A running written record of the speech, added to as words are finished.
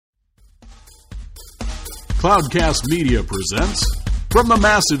Cloudcast Media presents, from the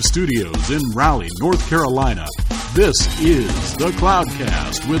massive studios in Raleigh, North Carolina, this is the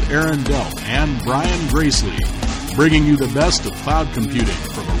Cloudcast with Aaron Delp and Brian Gracely, bringing you the best of cloud computing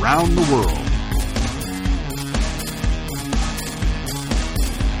from around the world.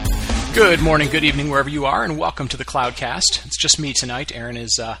 Good morning, good evening, wherever you are, and welcome to the Cloudcast. It's just me tonight. Aaron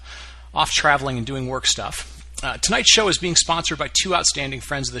is off traveling and doing work stuff. Tonight's show is being sponsored by two outstanding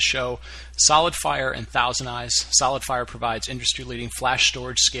friends of the show, SolidFire and ThousandEyes. SolidFire provides industry-leading flash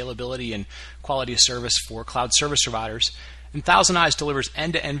storage, scalability, and quality of service for cloud service providers. And ThousandEyes delivers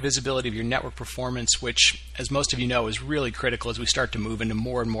end-to-end visibility of your network performance, which, as most of you know, is really critical as we start to move into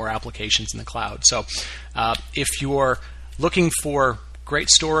more and more applications in the cloud. So if you're looking for great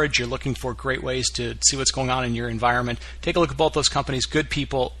storage, you're looking for great ways to see what's going on in your environment, take a look at both those companies. Good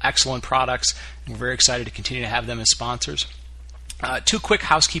people, excellent products, and we're very excited to continue to have them as sponsors. Two quick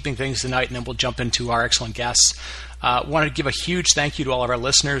housekeeping things tonight, and then we'll jump into our excellent guests. Wanted to give a huge thank you to all of our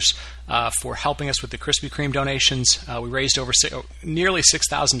listeners for helping us with the Krispy Kreme donations. We raised nearly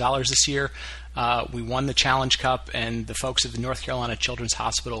 $6,000 this year. We won the Challenge Cup, and the folks at the North Carolina Children's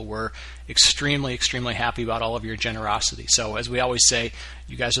Hospital were extremely, extremely happy about all of your generosity. So as we always say,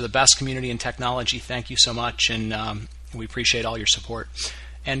 you guys are the best community in technology. Thank you so much, and we appreciate all your support.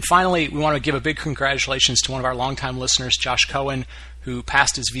 And finally, we want to give a big congratulations to one of our longtime listeners, Josh Cohen, who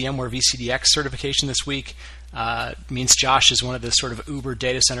passed his VMware VCDX certification this week. Means Josh is one of the sort of uber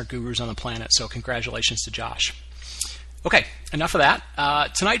data center gurus on the planet, so congratulations to Josh. Okay, enough of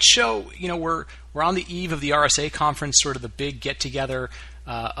that. Tonight's show, we're on the eve of the RSA conference, sort of the big get-together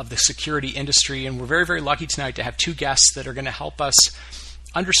of the security industry, and we're very, very lucky tonight to have two guests that are going to help us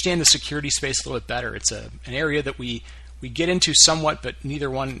understand the security space a little bit better. It's an area that we get into somewhat, but neither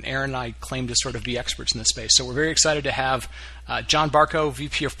one, Aaron and I, claim to sort of be experts in this space. So we're very excited to have John Barco,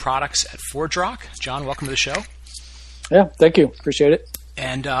 VP of Products at ForgeRock. John, welcome to the show. Yeah, thank you. Appreciate it.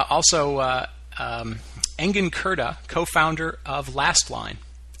 And also Engin Kurda, co-founder of LastLine.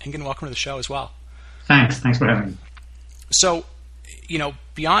 Engin, welcome to the show as well. Thanks for having me. So,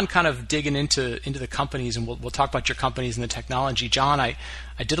 beyond kind of digging into the companies, and we'll talk about your companies and the technology, John, I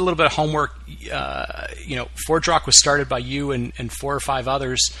did a little bit of homework. ForgeRock was started by you and four or five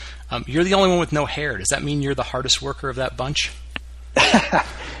others. You're the only one with no hair. Does that mean you're the hardest worker of that bunch?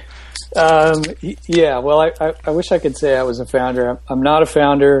 Yeah, well, I wish I could say I was a founder. I'm not a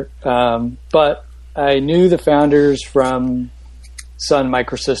founder, but I knew the founders from Sun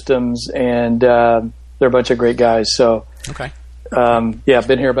Microsystems, and they're a bunch of great guys. So, okay. I've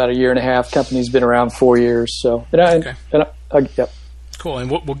been here about a year and a half. Company's been around 4 years. So, okay. Yep. Cool,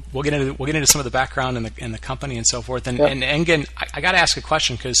 and we'll get into some of the background and the company and so forth. And yep. And Engin, I got to ask a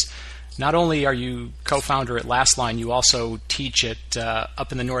question, because not only are you co-founder at LastLine, you also teach at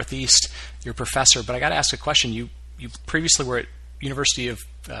up in the Northeast. You're a professor, but I got to ask a question. You previously were at University of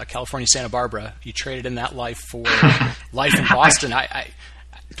California, Santa Barbara. You traded in that life for life in Boston.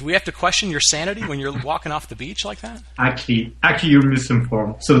 Do we have to question your sanity when you're walking off the beach like that? Actually, you're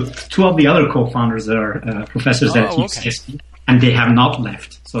misinformed. So two of the other co-founders are professors at UCSD, and they have not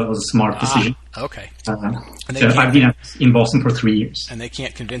left. So it was a smart decision. Okay. So I've been in Boston for 3 years. And they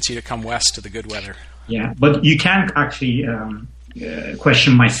can't convince you to come west to the good weather. Yeah, but you can't actually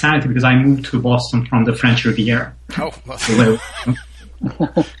question my sanity, because I moved to Boston from the French Riviera. Oh, well.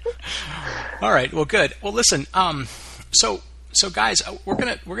 All right. Well, good. Well, listen. So guys, we're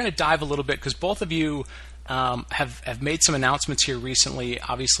gonna dive a little bit, because both of you have made some announcements here recently.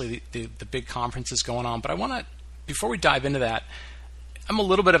 Obviously, the big conference is going on, but I want to, before we dive into that, I'm a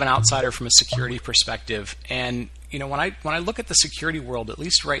little bit of an outsider from a security perspective, and when I look at the security world, at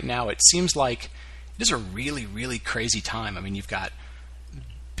least right now, it seems like it is a really, really crazy time. I mean, you've got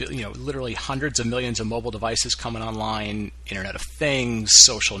literally hundreds of millions of mobile devices coming online, Internet of Things,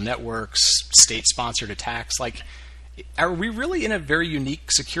 social networks, state-sponsored attacks. Like, are we really in a very unique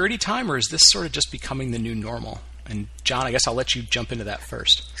security time, or is this sort of just becoming the new normal? And John, I guess I'll let you jump into that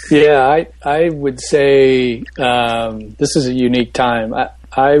first. Yeah, I would say this is a unique time.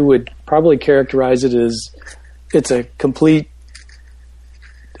 I would probably characterize it as it's a complete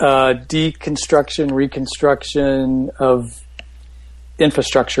deconstruction, reconstruction of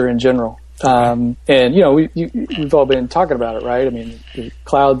infrastructure in general. And we've all been talking about it, right? I mean,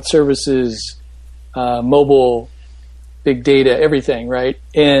 cloud services, mobile, big data, everything, right?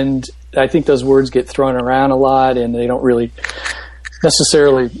 And I think those words get thrown around a lot, and they don't really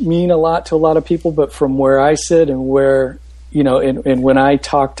necessarily mean a lot to a lot of people. But from where I sit and where, and when I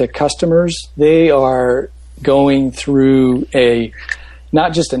talk to customers, they are going through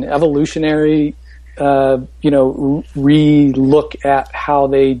not just an evolutionary re-look at how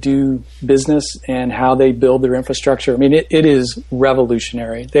they do business and how they build their infrastructure. I mean, it is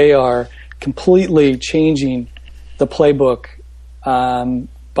revolutionary. They are completely changing the playbook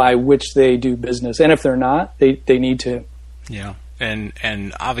by which they do business. And if they're not, they need to. Yeah.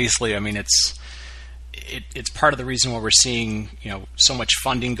 And obviously, I mean, it's part of the reason why we're seeing, so much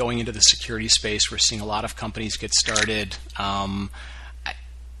funding going into the security space. We're seeing a lot of companies get started.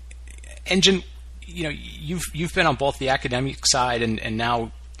 Engine, you've been on both the academic side and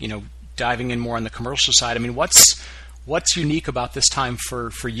now, diving in more on the commercial side. I mean, what's unique about this time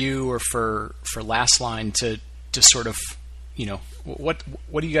for you or for Lastline to sort of, what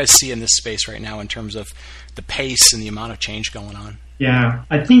do you guys see in this space right now in terms of the pace and the amount of change going on? Yeah,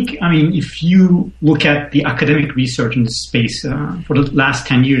 I think, if you look at the academic research in this space, for the last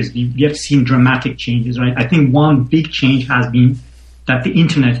 10 years, we have seen dramatic changes, right? I think one big change has been that the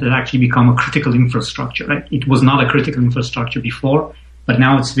internet has actually become a critical infrastructure, right? It was not a critical infrastructure before, but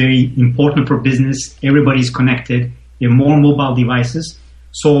now it's very important for business. Everybody's connected. There are more mobile devices.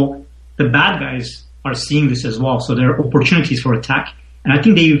 So the bad guys are seeing this as well. So there are opportunities for attack. And I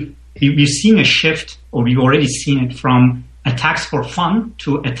think we're seeing a shift, or we've already seen it, from attacks for fun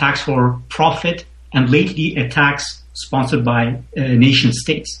to attacks for profit, and lately attacks sponsored by nation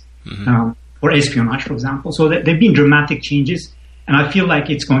states, or espionage, for example. So there have been dramatic changes, and I feel like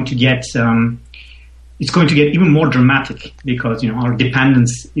it's going to get even more dramatic because our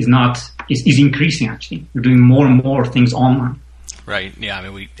dependence is increasing. Actually, we're doing more and more things online. Right. Yeah. I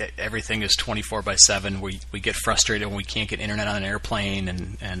mean, everything is 24/7. We get frustrated when we can't get internet on an airplane,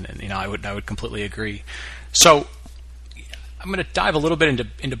 and I would completely agree. So I'm going to dive a little bit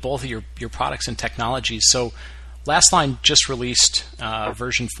into both of your products and technologies. So Lastline just released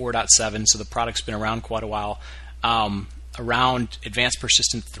version 4.7, so the product's been around quite a while, around advanced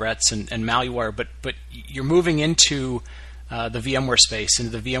persistent threats and malware. But you're moving into the VMware space,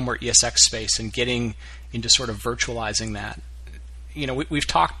 into the VMware ESX space, and getting into sort of virtualizing that. We've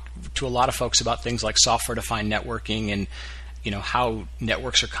talked to a lot of folks about things like software-defined networking and how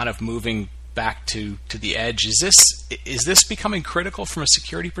networks are kind of moving back to the edge. Is this becoming critical from a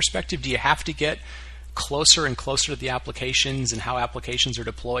security perspective? Do you have to get closer and closer to the applications and how applications are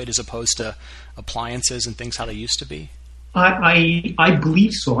deployed as opposed to appliances and things how they used to be? I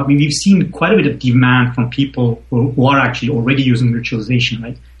believe so. I mean, we've seen quite a bit of demand from people who are actually already using virtualization,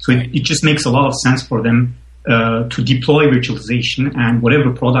 right? So it just makes a lot of sense for them to deploy virtualization, and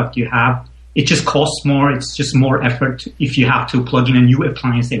whatever product you have, it just costs more. It's just more effort if you have to plug in a new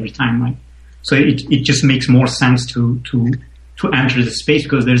appliance every time, right? So it just makes more sense to enter the space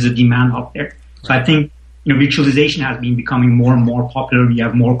because there's a demand out there. So I think virtualization has been becoming more and more popular. We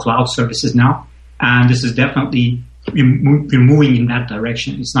have more cloud services now, and this is definitely we're moving in that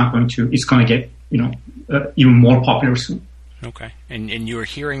direction. It's going to get even more popular soon. Okay, and you are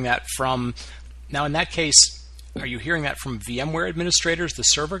hearing that from now. In that case, are you hearing that from VMware administrators, the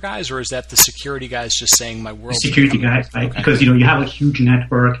server guys, or is that the security guys just saying my world? The security guys, right? Okay. Because you have a huge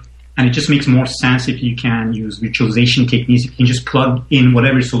network. And it just makes more sense if you can use virtualization techniques. You can just plug in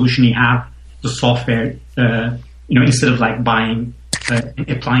whatever solution you have, the software, instead of like buying an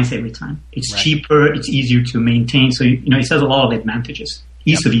appliance every time. It's cheaper, it's easier to maintain. So, it has a lot of advantages.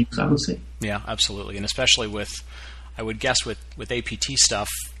 Ease of use, I would say. Yeah, absolutely. And especially I would guess with APT stuff,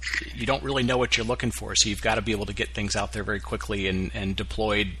 you don't really know what you're looking for. So you've got to be able to get things out there very quickly and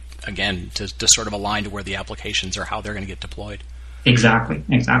deployed, again, to sort of align to where the applications are, how they're going to get deployed. Exactly.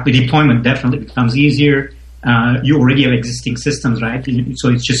 Deployment definitely becomes easier. You already have existing systems, right? So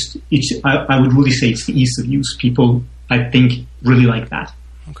I would really say it's the ease of use. People, I think, really like that.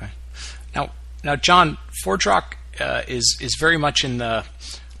 Okay. Now, John, ForgeRock is very much in the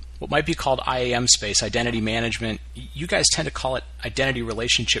what might be called IAM space, identity management. You guys tend to call it identity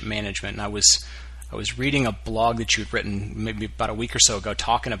relationship management. And I was reading a blog that you had written maybe about a week or so ago,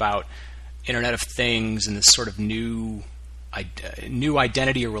 talking about Internet of Things and this sort of new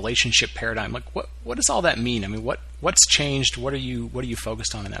identity or relationship paradigm. Like, what does all that mean? I mean, what's changed? What are you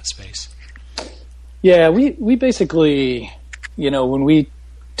focused on in that space? Yeah, we basically, when we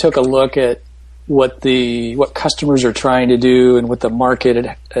took a look at what customers are trying to do and what the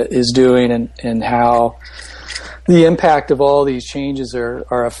market is doing and how the impact of all these changes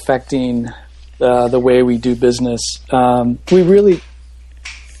are affecting the way we do business, we really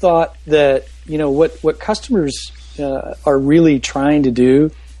thought that what customers are really trying to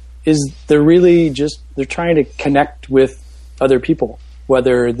do is they're trying to connect with other people,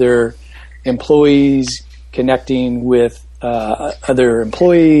 whether they're employees connecting with other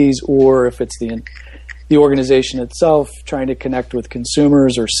employees, or if it's the the organization itself trying to connect with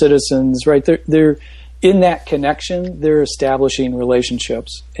consumers or citizens, right? They're in that connection, they're establishing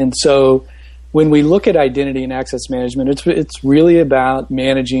relationships. And so when we look at identity and access management, it's really about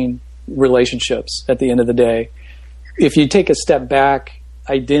managing relationships at the end of the day. If you take a step back,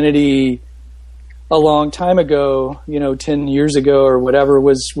 identity a long time ago, 10 years ago or whatever,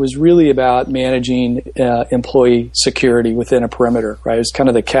 was really about managing employee security within a perimeter, right? It was kind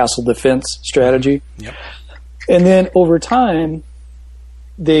of the castle defense strategy. Yep. And then over time,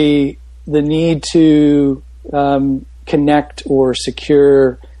 the need to connect or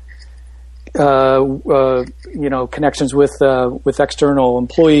secure connections with external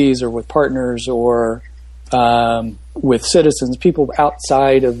employees or with partners or with citizens, people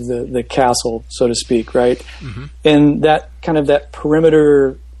outside of the castle, so to speak, right? Mm-hmm. And that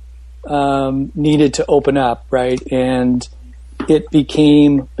perimeter needed to open up, right? And it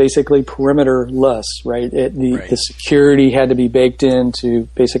became basically perimeter-less, right? The security had to be baked into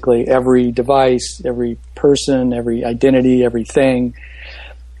basically every device, every person, every identity, everything.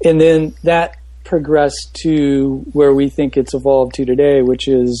 And then that progressed to where we think it's evolved to today, which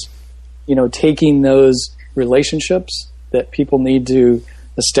is, taking those relationships that people need to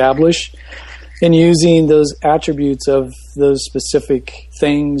establish and using those attributes of those specific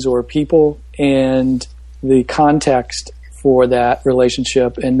things or people and the context for that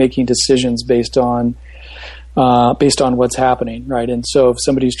relationship and making decisions based on what's happening, right? And so if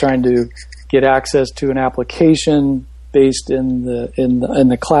somebody's trying to get access to an application based in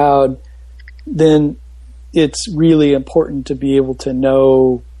the cloud, then it's really important to be able to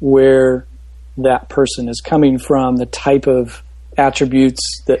know where that person is coming from, the type of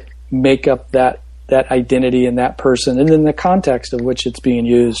attributes that make up that identity and that person, and then the context of which it's being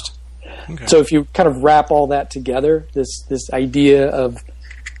used. Okay. So if you kind of wrap all that together, this idea of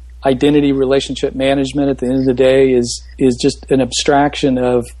identity relationship management at the end of the day is just an abstraction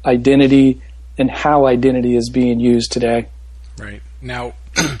of identity and how identity is being used today. Right. Now,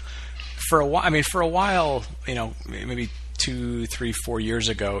 for a while, maybe 2, 3, 4 years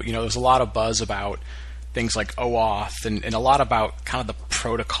ago, there was a lot of buzz about things like OAuth and a lot about kind of the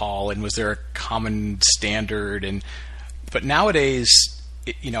protocol and was there a common standard. But nowadays,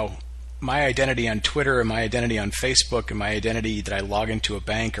 my identity on Twitter and my identity on Facebook and my identity that I log into a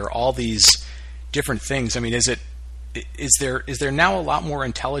bank are all these different things. I mean, is there now a lot more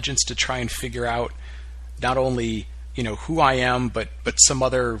intelligence to try and figure out not only who I am, but some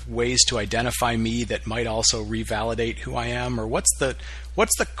other ways to identify me that might also revalidate who I am? Or what's the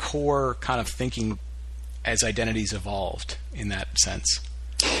core kind of thinking as identities evolved in that sense?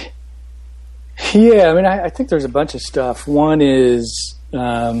 Yeah, I mean, I think there's a bunch of stuff. One is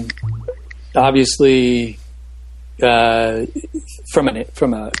obviously from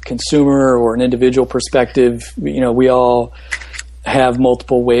a consumer or an individual perspective, we all have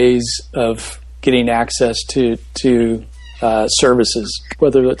multiple ways of getting access to services,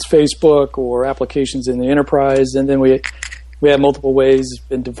 whether it's Facebook or applications in the enterprise, and then we have multiple ways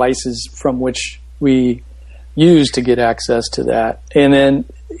and devices from which we use to get access to that. And then,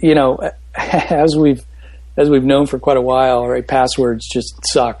 as we've known for quite a while, right, passwords just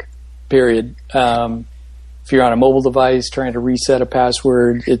suck, period. If you're on a mobile device trying to reset a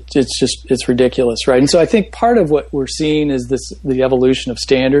password, it's ridiculous, right? And so I think part of what we're seeing is the evolution of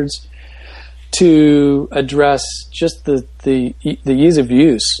standards to address just the ease of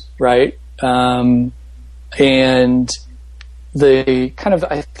use, right? And the kind of,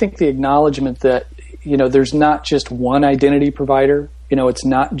 I think, the acknowledgement that there's not just one identity provider. It's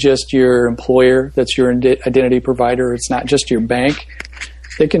not just your employer that's your identity provider. It's not just your bank.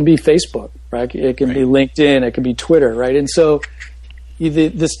 It can be Facebook, right? It can be LinkedIn. It can be Twitter, right? And so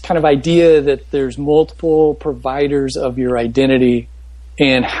this kind of idea that there's multiple providers of your identity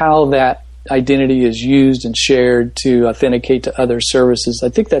and how that identity is used and shared to authenticate to other services, I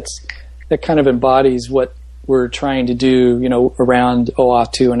think that kind of embodies what we're trying to do, around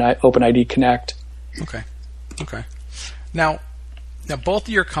OAuth 2 and OpenID Connect. Okay. Now both of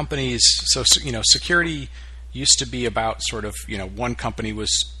your companies, so security used to be about sort of, one company was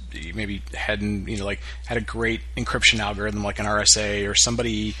maybe had a great encryption algorithm like an RSA, or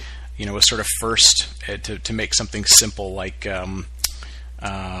somebody, was sort of first to make something simple like I'm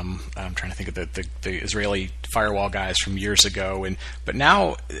trying to think of the Israeli firewall guys from years ago, but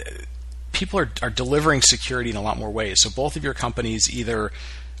now people are delivering security in a lot more ways. So both of your companies, either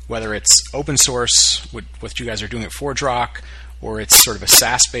whether it's open source, what you guys are doing at ForgeRock, or it's sort of a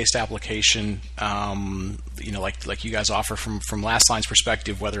SaaS-based application, like you guys offer from LastLine's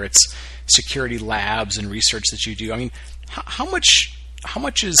perspective, whether it's security labs and research that you do. I mean, how much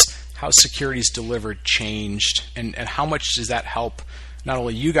how security's delivered changed, and how much does that help not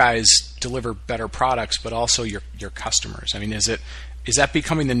only you guys deliver better products, but also your customers? I mean, is that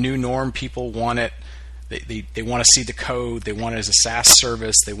becoming the new norm? People want it. They want to see the code. They want it as a SaaS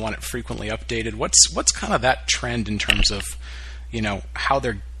service. They want it frequently updated. What's kind of that trend in terms of, how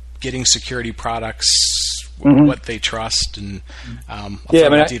they're getting security products, what they trust, and I'll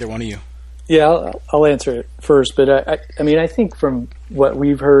throw it to either one of you. Yeah, I'll answer it first. But I think from what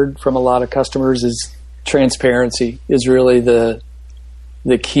we've heard from a lot of customers is transparency is really the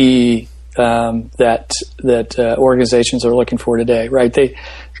key that organizations are looking for today, right?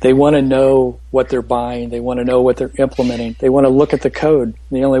 They want to know what they're buying. They want to know what they're implementing. They want to look at the code.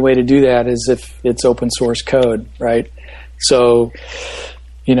 The only way to do that is if it's open source code, right? So,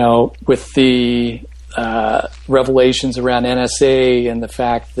 with the revelations around NSA and the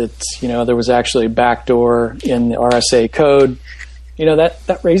fact that, there was actually a backdoor in the RSA code,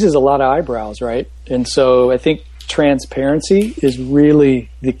 that raises a lot of eyebrows, right? And so I think transparency is really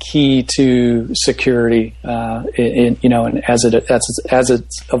the key to security, and as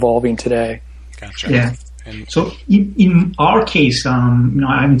it's evolving today. Gotcha. Yeah. So in our case, I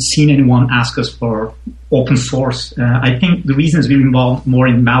haven't seen anyone ask us for open source. I think the reason is we're involved more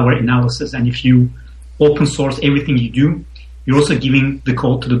in malware analysis, and if you open source everything you do, you're also giving the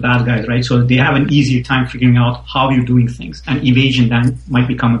code to the bad guys, right? So they have an easier time figuring out how you're doing things, and evasion then might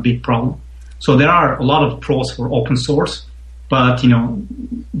become a big problem. So there are a lot of pros for open source, but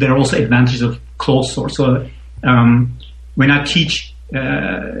there are also advantages of closed source. So when I teach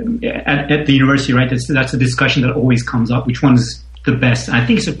at the university, right, that's a discussion that always comes up. Which one is the best? And I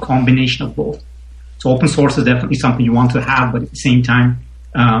think it's a combination of both. So open source is definitely something you want to have, but at the same time,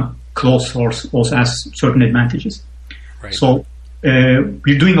 closed source also has certain advantages. Right. So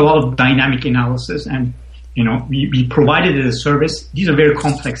we're doing a lot of dynamic analysis, and we provided it as a service. These are very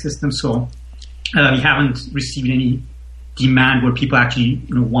complex systems, so we haven't received any demand where people actually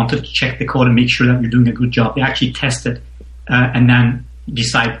wanted to check the code and make sure that you're doing a good job. They actually test it and then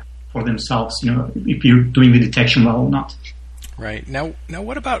decide for themselves, if you're doing the detection well or not. Right. Now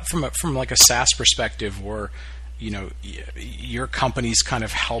what about from like a SaaS perspective, where your company's kind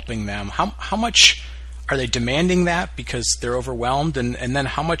of helping them? How much are they demanding that because they're overwhelmed, and then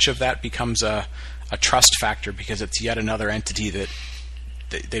how much of that becomes a trust factor because it's yet another entity that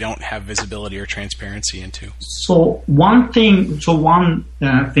they don't have visibility or transparency into? So one thing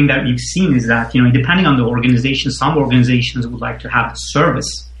that we've seen is that, depending on the organization, some organizations would like to have a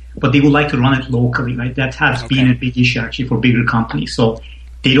service, but they would like to run it locally, right? That has been a big issue actually for bigger companies. So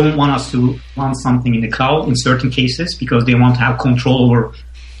they don't want us to run something in the cloud in certain cases because they want to have control over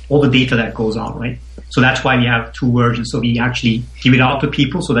all the data that goes out, right? So that's why we have two versions. So we actually give it out to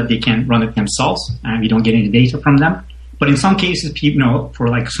people so that they can run it themselves and we don't get any data from them. But in some cases, people, for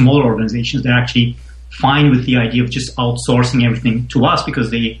like smaller organizations, they're actually fine with the idea of just outsourcing everything to us because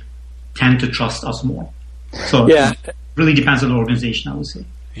they tend to trust us more. So it really depends on the organization, I would say.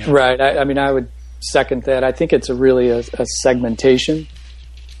 Yeah. Right. I would second that. I think it's really a segmentation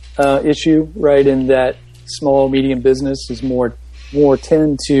issue, right? In that small, medium business is more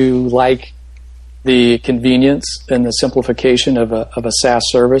tend to like the convenience and the simplification of a SaaS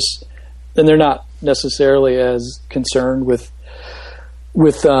service, then they're not necessarily as concerned with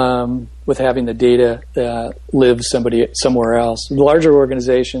having the data live somewhere else. Larger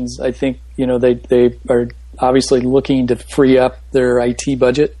organizations, I think, they are obviously looking to free up their IT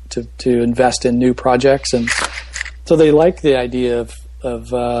budget to invest in new projects, and so they like the idea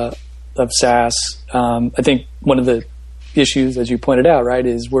of SaaS. I think one of the issues, as you pointed out, right,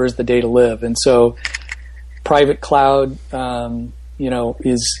 is where's the data live, and so private cloud,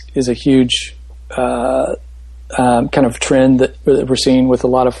 is a huge kind of trend that we're seeing with a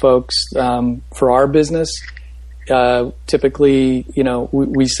lot of folks. For our business, typically,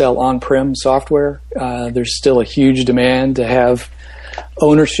 we sell on-prem software. There's still a huge demand to have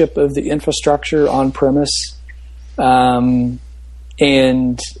ownership of the infrastructure on-premise. And,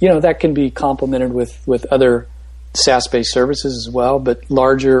 that can be complemented with other SaaS-based services as well. But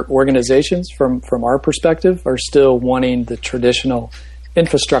larger organizations, from our perspective, are still wanting the traditional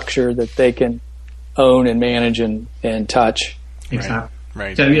infrastructure that they can own and manage and touch. Exactly.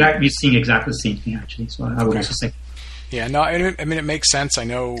 Right. So we're seeing exactly the same thing, actually. So I would also say. Yeah, no, I mean, it makes sense. I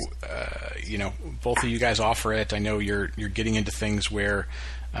know, both of you guys offer it. I know you're getting into things where,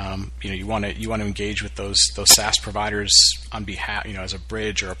 you want to engage with those SaaS providers on behalf, as a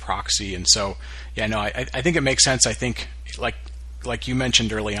bridge or a proxy. And so, I think it makes sense. I think, like you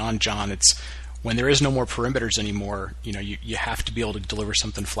mentioned early on, John, it's when there is no more perimeters anymore. You have to be able to deliver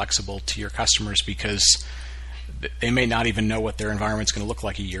something flexible to your customers because they may not even know what their environment's going to look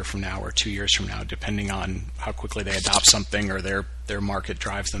like a year from now or 2 years from now, depending on how quickly they adopt something or their market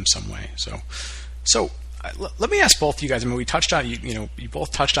drives them some way. So let me ask both of you guys. I mean, we touched on you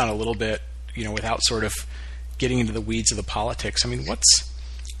both touched on a little bit, without sort of getting into the weeds of the politics. I mean,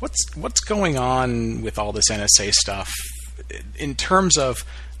 what's going on with all this NSA stuff in terms of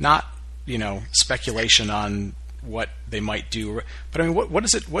not speculation on what they might do, but I mean,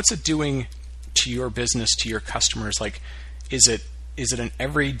 what's it doing to your business, to your customers? Like, is it an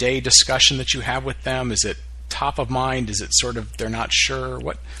everyday discussion that you have with them? Is it top of mind? Is it sort of they're not sure?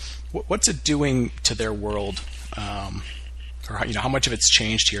 What's it doing to their world? Or how much of it's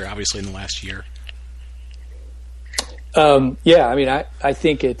changed here, obviously, in the last year? Yeah, I mean, I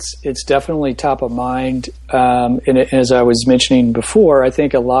think it's definitely top of mind. And as I was mentioning before, I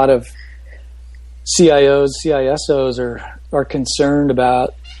think a lot of CIOs, CISOs are concerned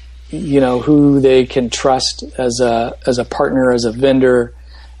about who they can trust as a partner, as a vendor.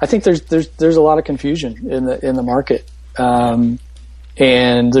 I think there's a lot of confusion in the market,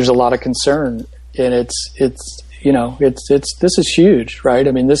 and there's a lot of concern, and it's this is huge, right?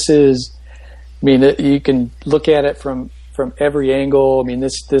 I mean, you can look at it from every angle. I mean,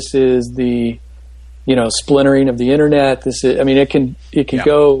 this is the splintering of the internet. It can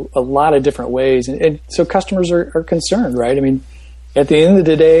go a lot of different ways, and so customers are concerned, right? I mean, at the end of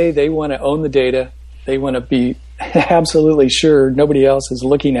the day, they want to own the data. They want to be absolutely sure nobody else is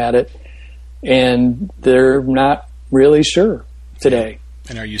looking at it, and they're not really sure today.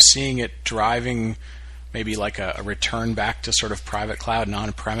 And are you seeing it driving maybe like a return back to sort of private cloud and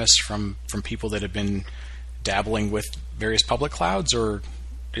on-premise from people that have been dabbling with various public clouds, or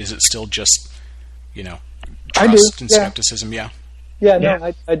is it still just, trust and skepticism? Yeah. Yeah,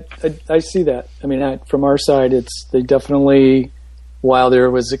 no, I see that. I mean, from our side, they definitely, while there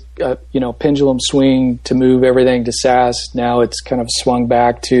was a pendulum swing to move everything to SaaS, now it's kind of swung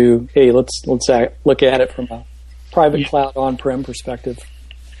back to, hey, let's look at it from a private cloud on-prem perspective.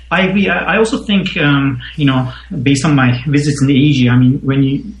 I agree. I also think, based on my visits in Asia, I mean, when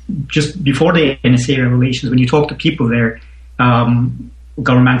you just before the NSA revelations, when you talk to people there,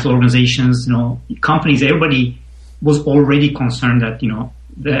 governmental organizations, companies, everybody was already concerned that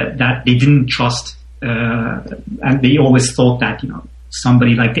that they didn't trust, and they always thought that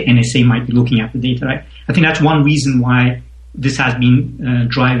somebody like the NSA might be looking at the data. Right? I think that's one reason why this has been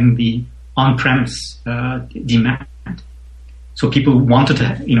driving the on-premise demand. So people wanted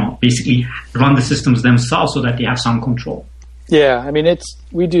to, basically run the systems themselves so that they have some control. Yeah, I mean,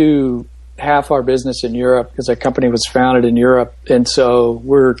 we do half our business in Europe because our company was founded in Europe, and so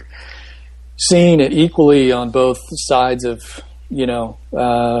we're seeing it equally on both sides of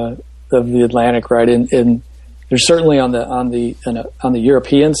the Atlantic, right? And there's certainly on the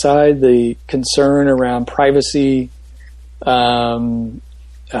European side the concern around privacy,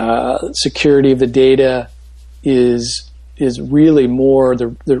 security of the data is really more.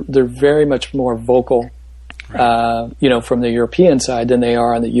 They're very much more vocal, right, from the European side than they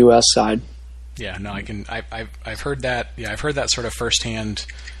are on the U.S. side. Yeah, no, I've heard that. Yeah, I've heard that sort of firsthand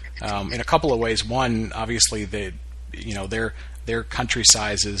in a couple of ways. One, obviously, their country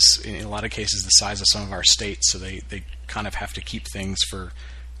size is in a lot of cases the size of some of our states, so they kind of have to keep things for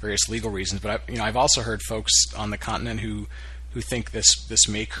various legal reasons. But I've also heard folks on the continent who think this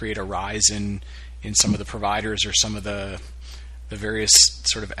may create a rise in some of the providers or some of the various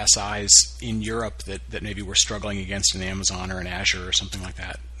sort of SIs in Europe that maybe we're struggling against in Amazon or in Azure or something like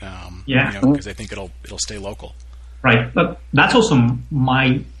that. Because I think it'll stay local. Right, but that's also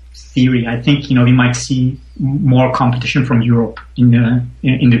my theory. I think we might see more competition from Europe in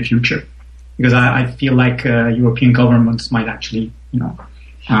the future, because I feel like European governments might actually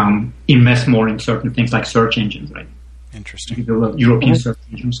invest more in certain things like search engines, right? Interesting. European search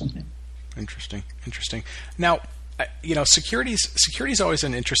engine or something. Interesting. Now, security is always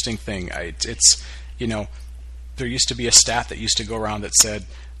an interesting thing. It's there used to be a stat that used to go around that said,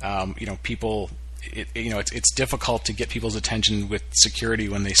 people, it's difficult to get people's attention with security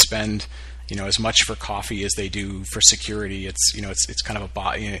when they spend, as much for coffee as they do for security. It's kind of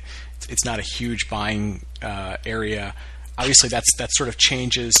it's not a huge buying area. Obviously, that sort of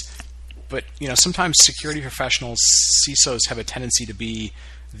changes. But sometimes security professionals, CISOs, have a tendency to be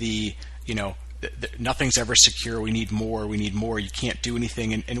nothing's ever secure. We need more. You can't do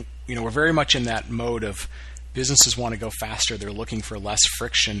anything. And we're very much in that mode of businesses want to go faster. They're looking for less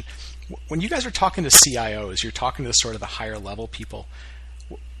friction. When you guys are talking to CIOs, you're talking to sort of the higher level people.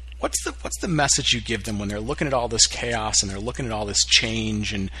 What's the message you give them when they're looking at all this chaos and they're looking at all this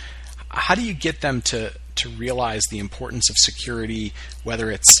change? And how do you get them to realize the importance of security, whether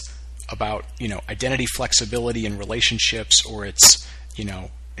it's about, identity flexibility in relationships, or it's,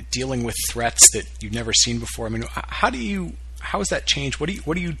 dealing with threats that you've never seen before. I mean, how has that changed? What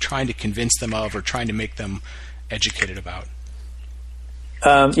are you trying to convince them of, or trying to make them educated about?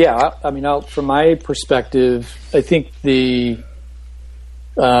 From my perspective, I think that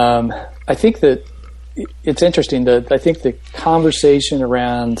it's interesting that I think the conversation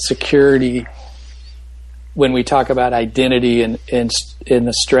around security, when we talk about identity and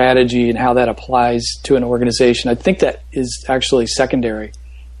the strategy and how that applies to an organization, I think that is actually secondary.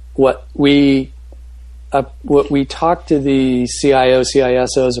 What we talk to the CIO,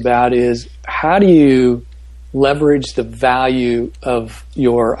 CISOs about is, how do you leverage the value of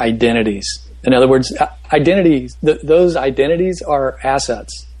your identities? In other words, identities, those identities are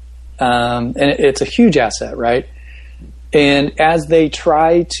assets. And it's a huge asset, right? And as they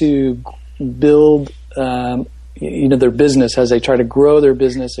try to build, their business, as they try to grow their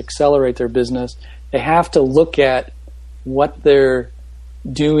business, accelerate their business, they have to look at what they're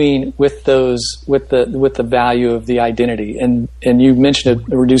doing with the value of the identity. And you mentioned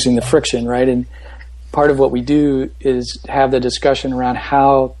it, reducing the friction, right? And part of what we do is have the discussion around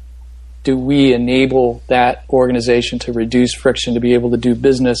how do we enable that organization to reduce friction, to be able to do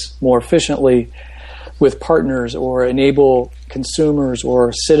business more efficiently with partners, or enable consumers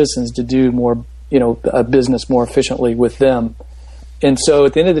or citizens to do more, a business more efficiently with them. And so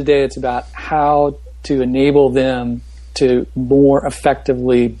at the end of the day, it's about how to enable them to more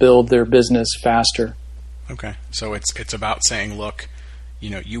effectively build their business faster. Okay. So it's about saying, look,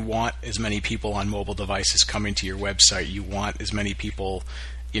 you want as many people on mobile devices coming to your website. You want as many people,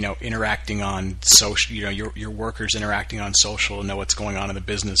 interacting on social, your workers interacting on social, and know what's going on in the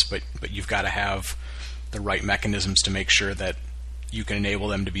business, but you've got to have the right mechanisms to make sure that you can enable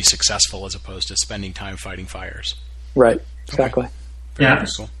them to be successful, as opposed to spending time fighting fires. Right. Exactly. Okay. Very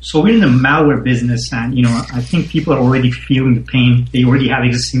useful. So we're in the malware business, and I think people are already feeling the pain. They already have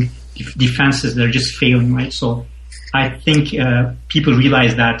existing defenses that are just failing, right? So I think people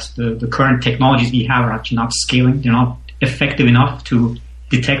realize that the current technologies we have are actually not scaling. They're not effective enough to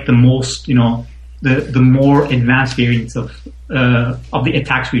detect the most, the more advanced variants of the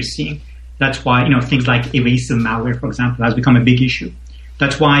attacks we're seeing. That's why, things like evasive malware, for example, has become a big issue.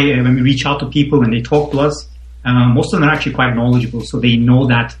 That's why when we reach out to people and they talk to us, most of them are actually quite knowledgeable, so they know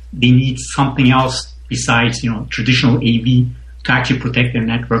that they need something else besides, traditional AV to actually protect their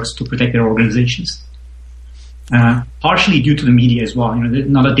networks, to protect their organizations. Partially due to the media as well.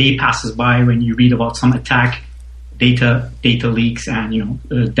 Not a day passes by when you read about some attack, data leaks,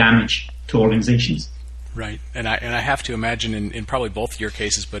 and damage to organizations. Right, and I have to imagine in probably both your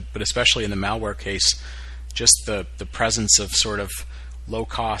cases, but especially in the malware case, just the presence of sort of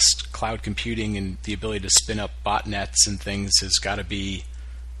low-cost cloud computing and the ability to spin up botnets and things has got to be,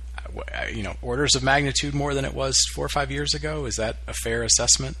 orders of magnitude more than it was 4 or 5 years ago. Is that a fair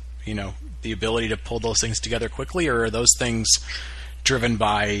assessment? The ability to pull those things together quickly, or are those things driven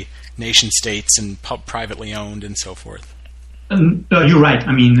by nation states and privately owned and so forth? You're right.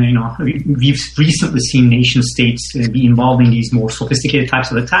 I mean, we've recently seen nation states be involved in these more sophisticated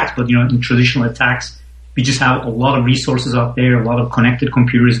types of attacks, but, in traditional attacks, we just have a lot of resources out there, a lot of connected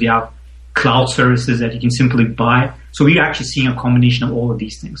computers. We have cloud services that you can simply buy. So we're actually seeing a combination of all of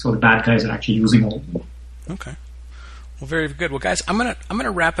these things. So the bad guys are actually using all of them. Okay. Well, very good. Well, guys, I'm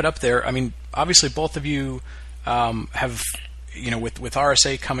gonna wrap it up there. I mean, obviously, both of you have, with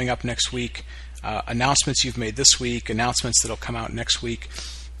RSA coming up next week, announcements you've made this week, announcements that'll come out next week.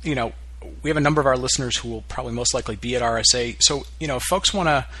 We have a number of our listeners who will probably most likely be at RSA. So, if folks want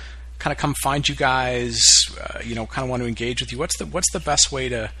to kind of come find you guys, kind of want to engage with you, what's the best way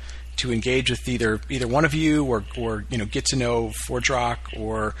to engage with either one of you, or get to know ForgeRock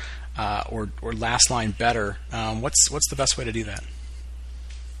or Last Line better? What's the best way to do that?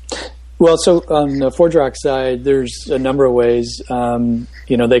 Well, so on the ForgeRock side, there's a number of ways.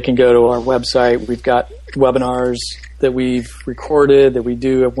 They can go to our website. We've got webinars that we've recorded that we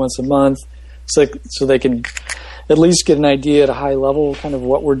do once a month, so they can at least get an idea at a high level kind of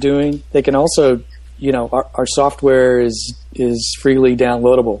what we're doing. They can also, our software is freely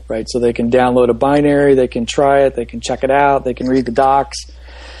downloadable, right? So they can download a binary, they can try it, they can check it out, they can read the docs.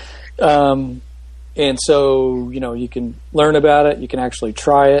 And so, you can learn about it, you can actually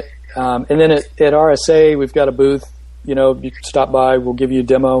try it. And then at RSA, we've got a booth. You can stop by, we'll give you a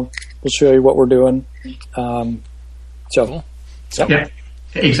demo, we'll show you what we're doing. Cool. Yeah,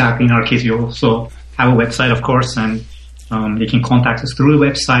 exactly. In our case, we also have a website, of course, and they can contact us through the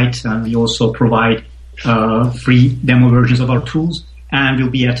website. We also provide free demo versions of our tools, and we'll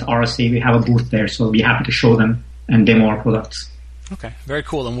be at RSA. We have a booth there, so we'll be happy to show them and demo our products. Okay, very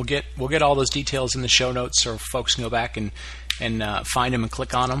cool. And we'll get all those details in the show notes, so folks can go back and find them and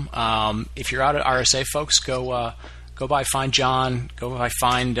click on them. If you're out at RSA, folks, go by, find John, go by,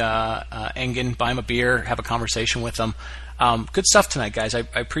 find Engin, buy him a beer, have a conversation with them. Good stuff tonight, guys. I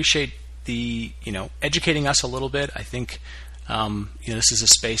appreciate the educating us a little bit. I think this is a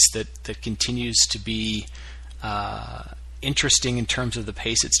space that continues to be interesting in terms of the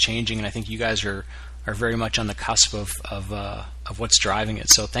pace it's changing, and I think you guys are very much on the cusp of what's driving it.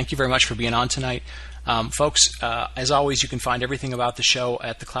 So thank you very much for being on tonight. Folks, as always, you can find everything about the show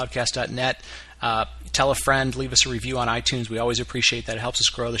at thecloudcast.net. Tell a friend, leave us a review on iTunes. We always appreciate that. It helps us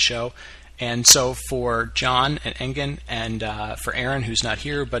grow the show. And so for John and Engin and for Aaron, who's not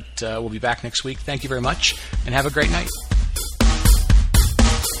here, but we'll be back next week, thank you very much, and have a great night.